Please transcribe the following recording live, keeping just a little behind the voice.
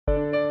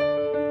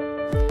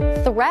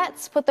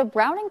Threats put the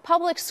Browning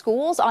Public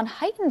Schools on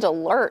heightened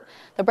alert.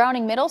 The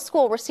Browning Middle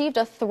School received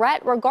a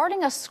threat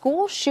regarding a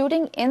school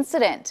shooting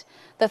incident.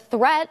 The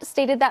threat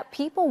stated that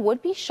people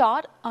would be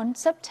shot on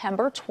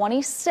September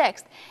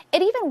 26th.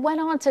 It even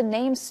went on to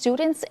name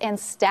students and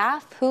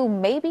staff who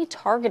may be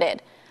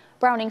targeted.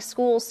 Browning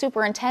School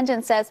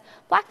Superintendent says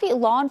Blackfeet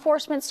Law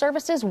Enforcement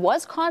Services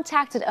was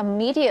contacted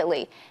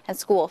immediately, and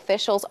school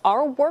officials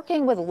are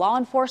working with law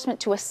enforcement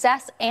to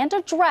assess and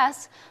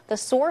address the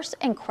source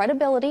and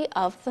credibility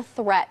of the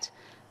threat.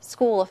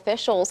 School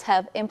officials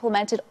have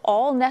implemented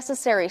all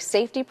necessary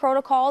safety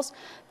protocols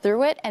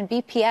through it and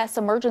BPS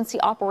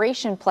emergency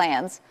operation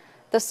plans.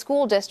 The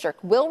school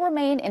district will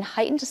remain in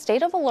heightened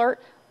state of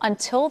alert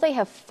until they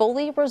have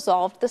fully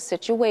resolved the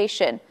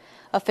situation.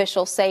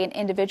 Officials say an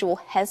individual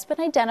has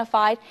been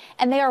identified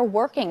and they are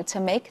working to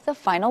make the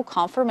final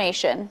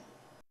confirmation.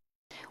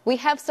 We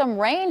have some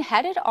rain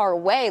headed our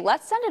way.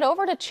 Let's send it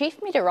over to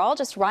Chief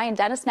Meteorologist Ryan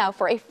Dennis now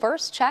for a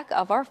first check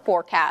of our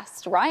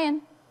forecast.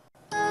 Ryan.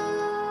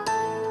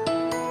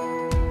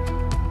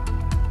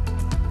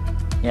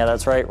 Yeah,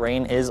 that's right.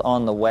 Rain is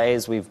on the way.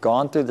 As we've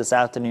gone through this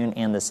afternoon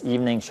and this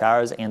evening,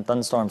 showers and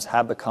thunderstorms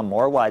have become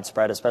more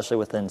widespread, especially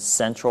within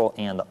central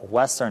and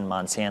western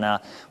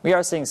Montana. We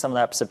are seeing some of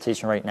that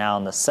precipitation right now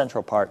in the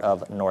central part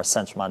of north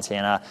central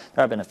Montana.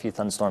 There have been a few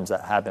thunderstorms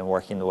that have been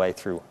working their way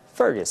through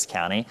Fergus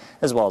County,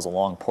 as well as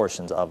along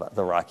portions of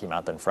the Rocky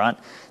Mountain front.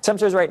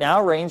 Temperatures right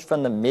now range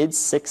from the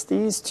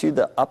mid-60s to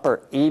the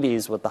upper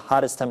 80s, with the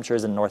hottest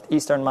temperatures in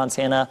northeastern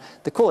Montana,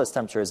 the coolest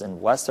temperatures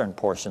in western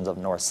portions of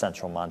north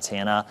central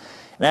Montana.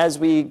 And as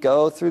we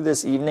go through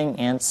this evening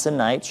and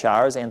tonight,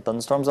 showers and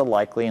thunderstorms are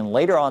likely, and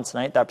later on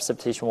tonight, that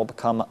precipitation will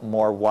become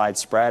more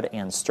widespread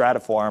and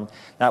stratiform.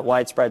 That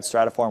widespread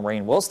stratiform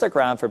rain will stick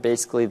around for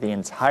basically the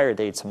entire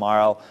day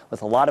tomorrow,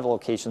 with a lot of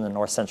locations in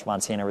north central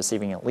Montana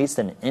receiving at least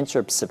an inch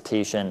of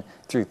precipitation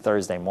through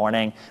Thursday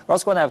morning. We're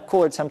also going to have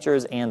cooler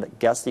temperatures and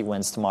gusty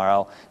winds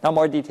tomorrow. Now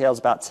more details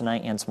about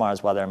tonight and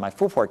tomorrow's weather in my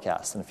full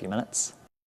forecast in a few minutes.